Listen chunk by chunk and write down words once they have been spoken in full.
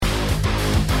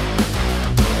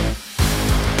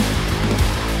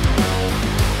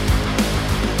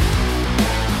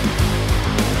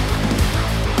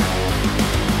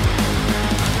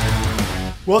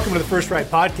Welcome to the First Right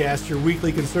Podcast, your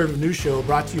weekly conservative news show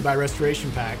brought to you by Restoration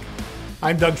Pack.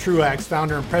 I'm Doug Truax,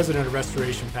 founder and president of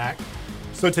Restoration Pack.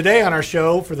 So today on our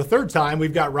show, for the third time,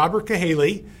 we've got Robert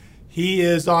Cahaly. He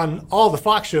is on all the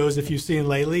Fox shows, if you've seen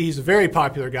lately. He's a very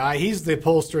popular guy. He's the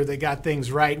pollster that got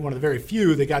things right, one of the very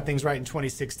few that got things right in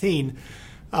 2016.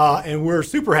 And we're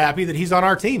super happy that he's on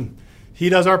our team. He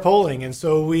does our polling, and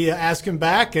so we ask him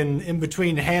back, and in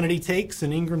between Hannity takes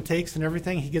and Ingram takes and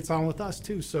everything, he gets on with us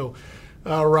too. So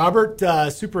Robert,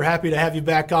 super happy to have you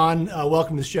back on.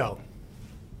 Welcome to the show.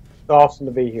 It's awesome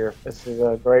to be here. This is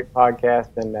a great podcast,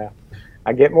 and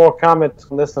I get more comments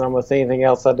from this than almost anything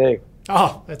else I do.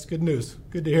 Oh, that's good news.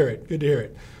 Good to hear it. Good to hear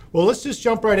it. Well, let's just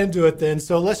jump right into it then.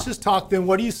 So let's just talk then.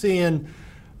 What are you seeing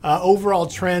overall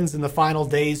trends in the final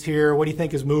days here? What do you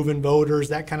think is moving voters,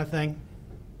 that kind of thing?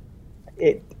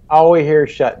 All we hear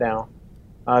is shutdown.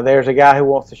 There's a guy who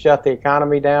wants to shut the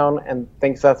economy down and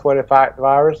thinks that's the way to fight the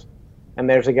virus. And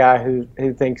there's a guy who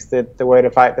thinks that the way to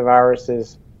fight the virus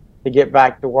is to get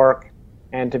back to work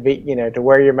and to to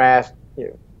wear your mask,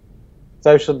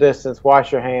 social distance,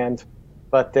 wash your hands,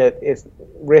 but that it's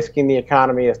risking the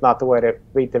economy is not the way to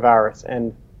beat the virus.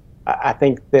 And I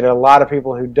think that a lot of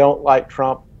people who don't like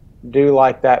Trump do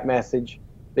like that message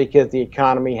because the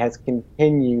economy has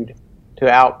continued to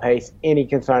outpace any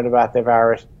concern about the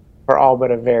virus for all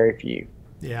but a very few.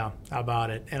 Yeah, how about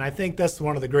it? And I think that's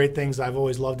one of the great things I've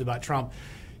always loved about Trump.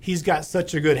 He's got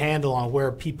such a good handle on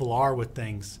where people are with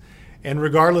things. And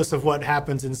regardless of what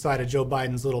happens inside of Joe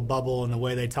Biden's little bubble and the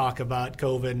way they talk about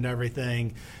COVID and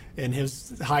everything and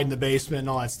his hide in the basement and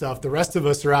all that stuff, the rest of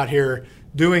us are out here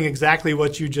doing exactly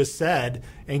what you just said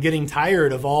and getting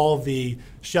tired of all the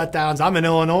shutdowns. I'm in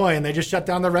Illinois and they just shut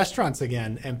down the restaurants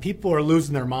again and people are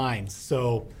losing their minds.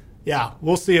 So, yeah,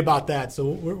 we'll see about that. So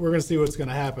we're going to see what's going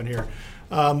to happen here.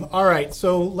 All right,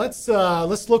 so let's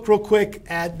look real quick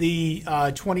at the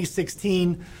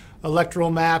 2016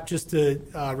 electoral map just to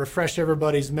refresh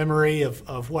everybody's memory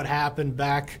of what happened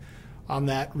back on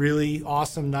that really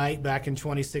awesome night back in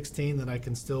 2016 that I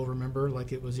can still remember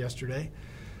like it was yesterday.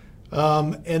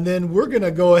 And then we're going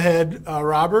to go ahead,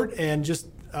 Robert, and just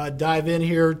dive in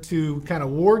here to kind of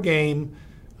war game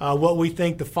what we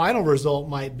think the final result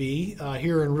might be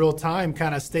here in real time,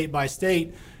 kind of state by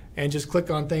state, and just click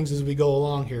on things as we go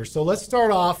along here. So let's start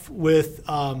off with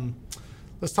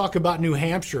let's talk about New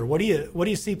Hampshire. What do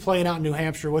you see playing out in New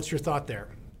Hampshire? What's your thought there?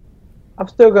 I'm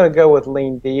still going to go with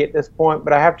lean D at this point,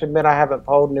 but I have to admit I haven't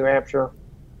polled New Hampshire.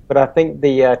 But I think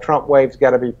the Trump wave's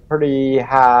got to be pretty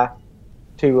high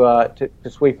to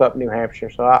sweep up New Hampshire.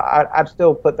 So I'd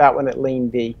still put that one at lean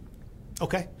D.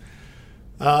 Okay.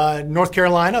 North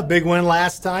Carolina, big win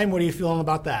last time. What are you feeling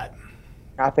about that?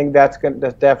 I think that's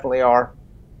definitely R.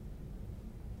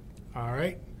 All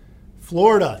right.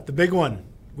 Florida, the big one.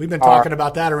 We've been talking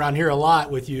about that around here a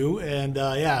lot with you. And,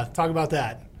 talk about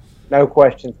that. No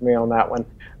question for me on that one.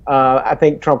 I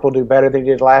think Trump will do better than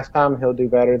he did last time. He'll do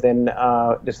better than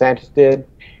DeSantis did.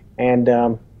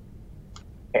 And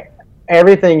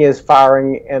everything is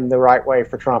firing in the right way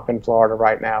for Trump in Florida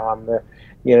right now.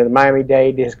 The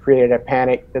Miami-Dade has created a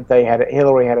panic that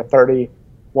Hillary had a 31%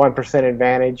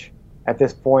 advantage at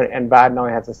this point, and Biden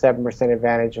only has a 7%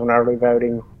 advantage on early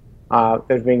voting.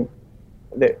 There's been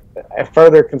a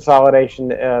further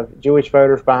consolidation of Jewish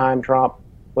voters behind Trump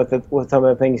with some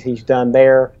of the things he's done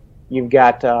there. You've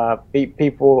got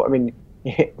people,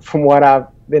 from what I've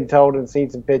been told and seen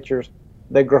some pictures,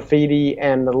 the graffiti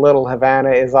and the Little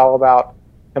Havana is all about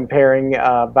comparing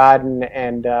Biden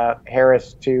and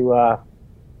Harris to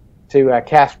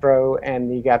Castro,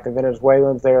 and you got the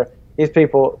Venezuelans there. These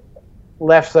people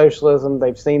left socialism,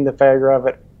 they've seen the failure of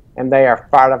it, and they are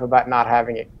fired up about not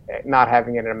having it in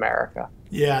America.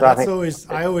 Yeah, so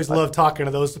I always love talking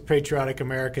to those patriotic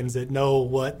Americans that know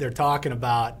what they're talking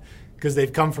about because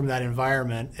they've come from that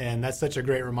environment, and that's such a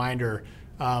great reminder.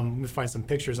 Let me find some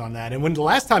pictures on that. And when the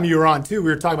last time you were on too, we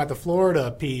were talking about the Florida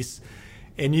piece,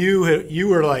 and you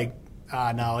were like,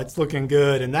 no, it's looking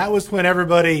good, and that was when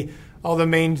everybody, all the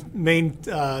mainstream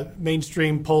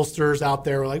pollsters out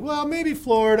there were like, well, maybe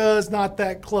Florida is not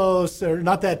that close or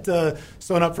not that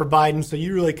sewn up for Biden. So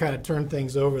you really kind of turned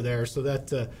things over there. So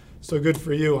so good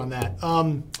for you on that.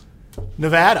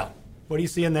 Nevada, what are you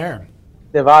seeing there?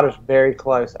 Nevada's very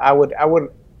close. I would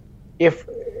if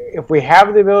we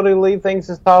have the ability to leave things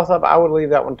as toss up, I would leave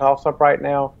that one toss up right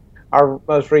now. Our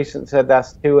most recent said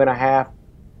that's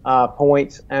 2.5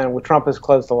 points, and Trump has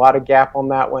closed a lot of gap on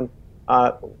that one.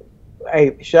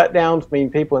 Shutdowns mean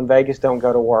people in Vegas don't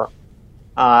go to work.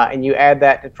 And you add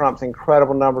that to Trump's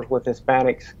incredible numbers with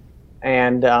Hispanics.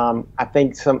 And I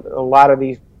think a lot of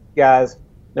these guys,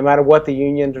 no matter what the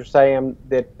unions are saying,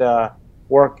 that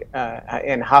work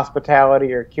in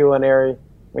hospitality or culinary.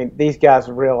 I mean, these guys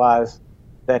realize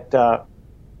that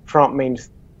Trump means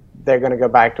they're going to go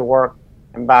back to work,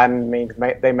 and Biden means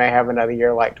they may have another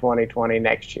year like 2020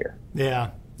 next year.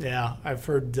 Yeah, yeah. I've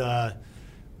heard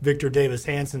Victor Davis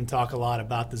Hanson talk a lot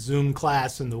about the Zoom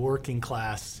class and the working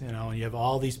class. And you have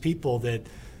all these people that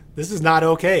this is not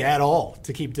okay at all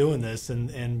to keep doing this.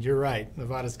 And you're right.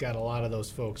 Nevada's got a lot of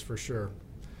those folks for sure.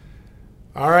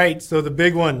 All right, so the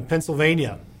big one,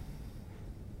 Pennsylvania.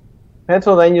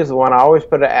 Pennsylvania is the one I always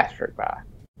put an asterisk by.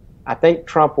 I think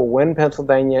Trump will win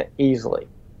Pennsylvania easily.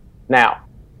 Now,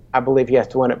 I believe he has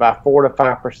to win it by 4 to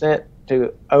 5%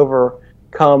 to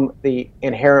overcome the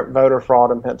inherent voter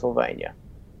fraud in Pennsylvania.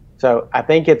 So I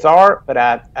think it's art, but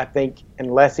I think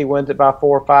unless he wins it by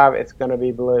 4 or 5, it's going to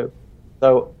be blue.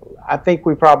 So I think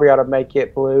we probably ought to make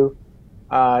it blue,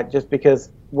 just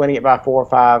because winning it by 4 or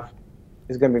 5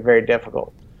 is going to be very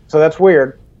difficult. So that's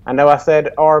weird. I know I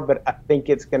said R, but I think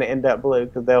it's going to end up blue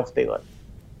because they'll steal it.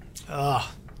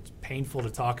 It's painful to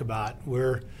talk about.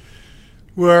 We're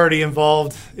already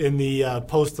involved in the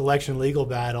post-election legal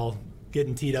battle,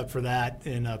 getting teed up for that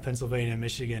in Pennsylvania and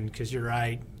Michigan, because you're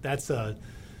right. That's a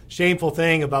shameful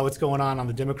thing about what's going on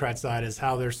the Democrat side, is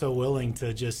how they're so willing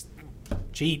to just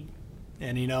cheat.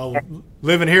 And,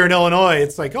 living here in Illinois,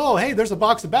 it's like, oh, hey, there's a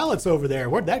box of ballots over there.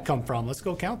 Where'd that come from? Let's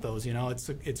go count those.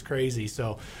 It's crazy.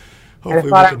 So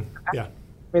hopefully we can, yeah. I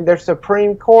mean, there's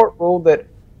Supreme Court rule that,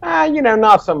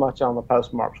 not so much on the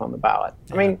postmarks on the ballot.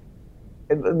 Yeah. I mean,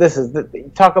 this is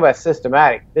talk about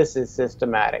systematic. This is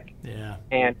systematic. Yeah.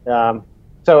 And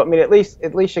so, I mean, at least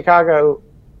Chicago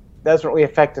doesn't really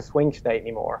affect a swing state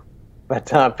anymore, but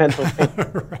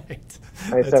Pennsylvania, right?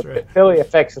 I mean, so right. Philly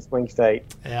affects a swing state.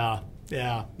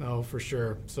 Yeah, no, for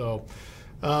sure. So,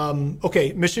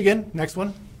 okay, Michigan, next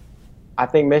one. I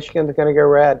think Michigan's going to go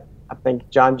red. I think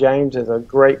John James is a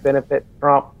great benefit to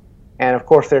Trump, and of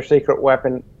course their secret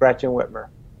weapon, Gretchen Whitmer.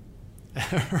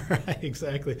 Right,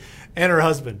 exactly, and her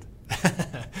husband.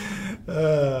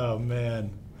 Oh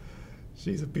man,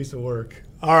 she's a piece of work.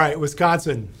 All right,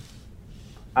 Wisconsin.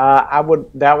 I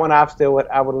would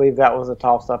leave that was a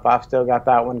toss up. I've still got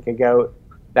that one could go.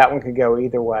 That one could go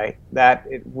either way.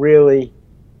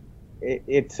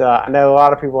 It's I know a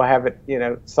lot of people have it,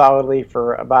 solidly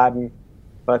for Biden,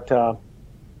 but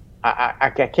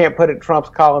I can't put it in Trump's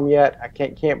column yet. I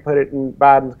can't put it in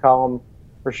Biden's column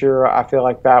for sure. I feel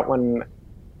like that one,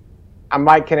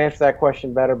 I can answer that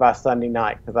question better by Sunday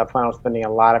night, because I plan on spending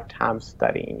a lot of time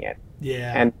studying it.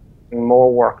 Yeah. And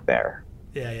more work there.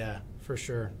 Yeah, for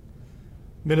sure.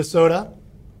 Minnesota?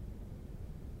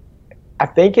 I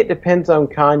think it depends on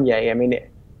Kanye. I mean,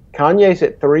 Kanye's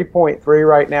at 3.3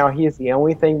 right now. He is the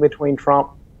only thing between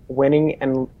Trump winning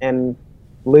and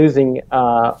losing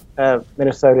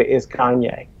Minnesota is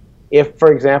Kanye. If,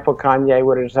 for example, Kanye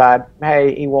would decide,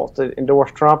 hey, he wants to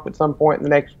endorse Trump at some point in the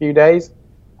next few days,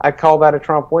 I'd call that a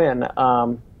Trump win.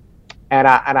 And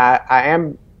I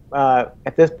am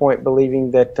at this point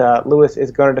believing that Lewis is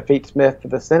going to defeat Smith for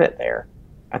the Senate there.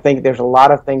 I think there's a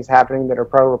lot of things happening that are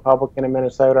pro-Republican in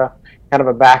Minnesota, kind of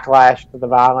a backlash to the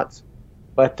violence.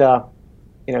 But,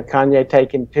 Kanye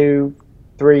taking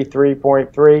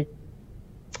 3.3.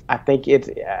 I think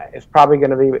it's probably going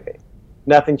to be,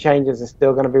 nothing changes. It's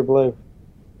still going to be blue.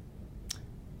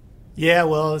 Yeah,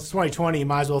 well, it's 2020. You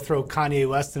might as well throw Kanye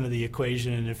West into the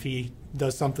equation. And if he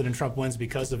does something and Trump wins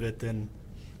because of it, then,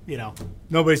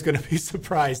 nobody's going to be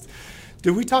surprised.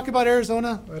 Did we talk about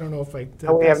Arizona? I don't know if I did.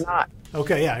 No, we have not.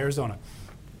 Okay, yeah, Arizona.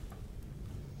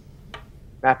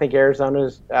 I think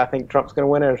Trump's going to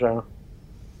win Arizona.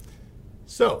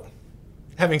 So,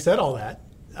 having said all that,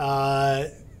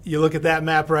 you look at that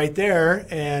map right there,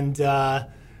 and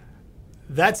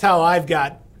that's how I've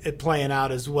got it playing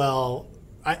out as well.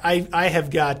 I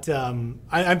have got,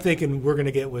 I'm thinking we're going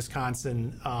to get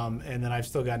Wisconsin, and then I've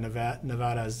still got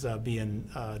Nevada as being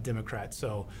Democrat.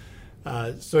 So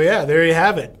yeah, there you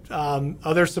have it.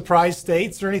 Other surprise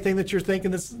states or anything that you're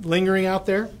thinking that's lingering out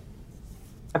there?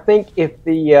 I think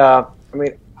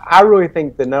I really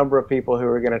think the number of people who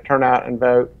are going to turn out and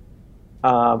vote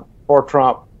for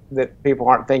Trump, that people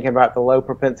aren't thinking about, the low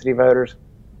propensity voters,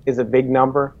 is a big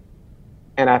number.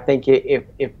 And I think if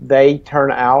they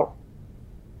turn out,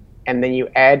 and then you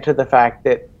add to the fact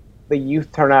that the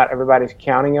youth turnout everybody's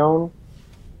counting on,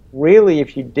 really,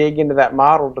 if you dig into that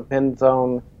model, depends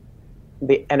on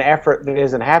an effort that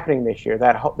isn't happening this year.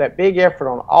 That big effort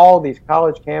on all these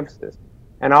college campuses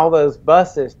and all those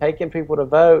buses taking people to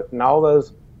vote and all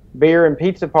those beer and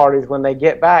pizza parties when they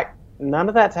get back, none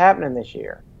of that's happening this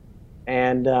year.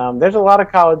 And there's a lot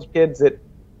of college kids that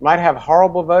might have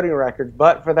horrible voting records,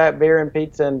 but for that beer and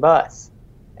pizza and bus.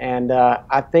 And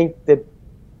I think that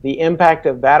the impact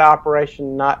of that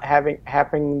operation not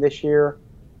happening this year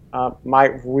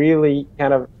might really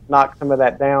kind of knock some of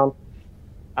that down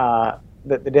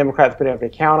that the Democrats put every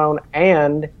count on,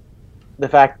 and the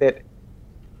fact that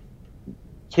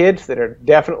kids that are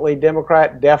definitely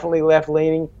Democrat, definitely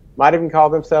left-leaning, might even call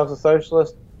themselves a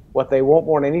socialist, what they want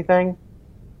more than anything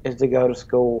is to go to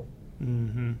school.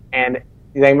 Mm-hmm. And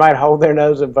they might hold their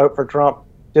nose and vote for Trump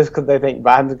just because they think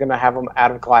Biden's going to have them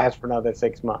out of class for another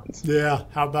 6 months. Yeah,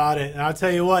 how about it? And I'll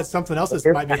tell you what, something else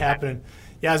that might be happening.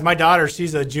 Yeah, as my daughter,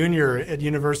 she's a junior at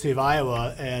University of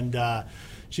Iowa, and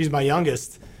she's my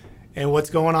youngest. And what's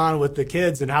going on with the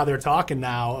kids and how they're talking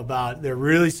now about, they're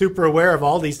really super aware of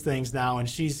all these things now. And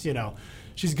she's,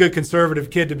 she's a good conservative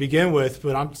kid to begin with,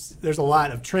 but there's a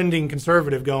lot of trending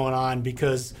conservative going on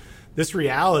because this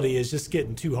reality is just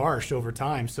getting too harsh over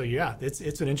time. So yeah,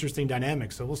 it's an interesting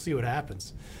dynamic. So we'll see what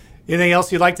happens. Anything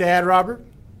else you'd like to add, Robert?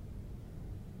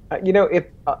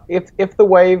 If the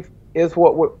wave is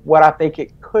what I think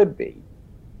it could be,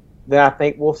 then I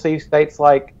think we'll see states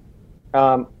like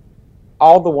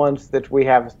all the ones that we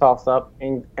have tossed up,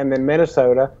 and then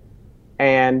Minnesota,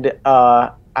 and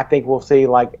I think we'll see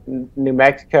like New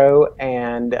Mexico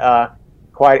and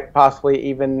quite possibly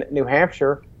even New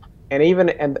Hampshire, and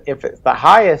if it's the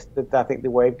highest that I think the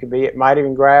wave could be, it might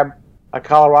even grab a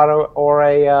Colorado or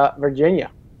a Virginia.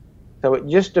 So it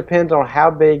just depends on how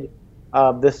big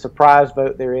this surprise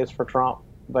vote there is for Trump,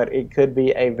 but it could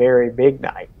be a very big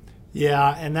night.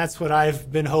 Yeah, and that's what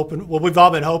I've been hoping. Well, we've all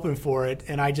been hoping for it,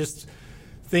 and I just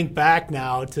think back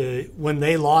now to when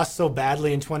they lost so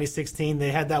badly in 2016.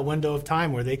 They had that window of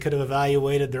time where they could have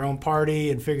evaluated their own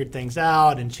party and figured things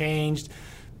out and changed,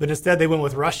 but instead they went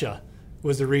with Russia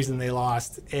was the reason they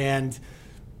lost. And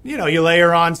you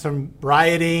layer on some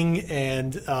rioting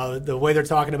and the way they're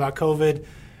talking about COVID,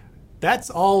 that's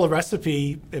all a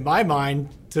recipe in my mind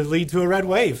to lead to a red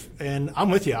wave. And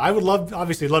I'm with you. I would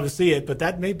obviously love to see it, but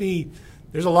that may be,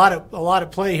 there's a lot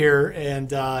at play here,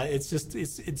 and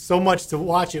it's so much to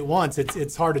watch at once.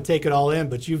 It's hard to take it all in,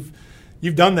 but you've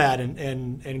done that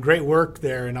and great work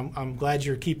there, and I'm glad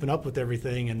you're keeping up with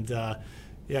everything. And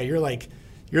yeah, you're like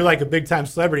a big time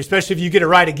celebrity, especially if you get it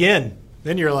right again.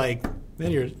 Then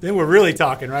then we're really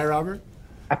talking, right, Robert?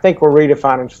 I think we're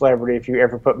redefining celebrity if you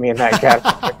ever put me in that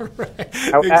category.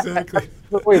 Right, exactly.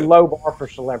 Really low bar for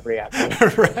celebrity, I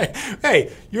think. Right.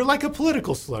 Hey, you're like a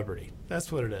political celebrity. That's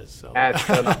what it is. So. Right.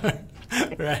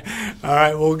 All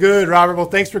right. Well, good, Robert. Well,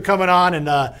 thanks for coming on,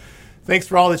 and thanks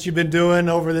for all that you've been doing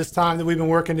over this time that we've been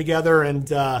working together.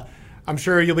 And I'm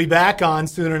sure you'll be back on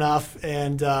soon enough,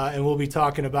 and we'll be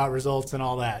talking about results and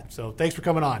all that. So thanks for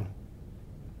coming on.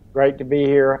 Great to be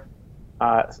here.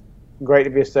 Great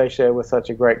to be associated with such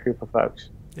a great group of folks.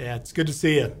 Yeah, it's good to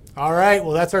see you. All right.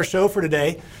 Well, that's our show for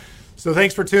today. So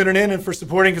thanks for tuning in and for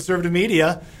supporting conservative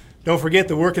media. Don't forget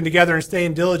that working together and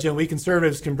staying diligent, we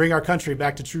conservatives can bring our country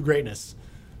back to true greatness.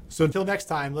 So until next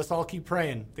time, let's all keep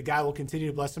praying that God will continue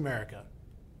to bless America.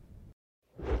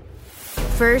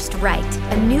 First Right,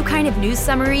 a new kind of news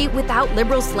summary without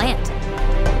liberal slant.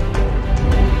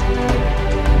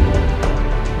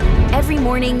 Every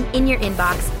morning, in your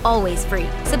inbox, always free.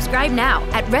 Subscribe now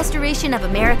at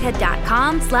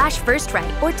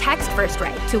restorationofamerica.com/firstright or text First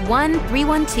Right to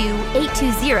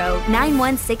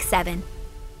 1-312-820-9167.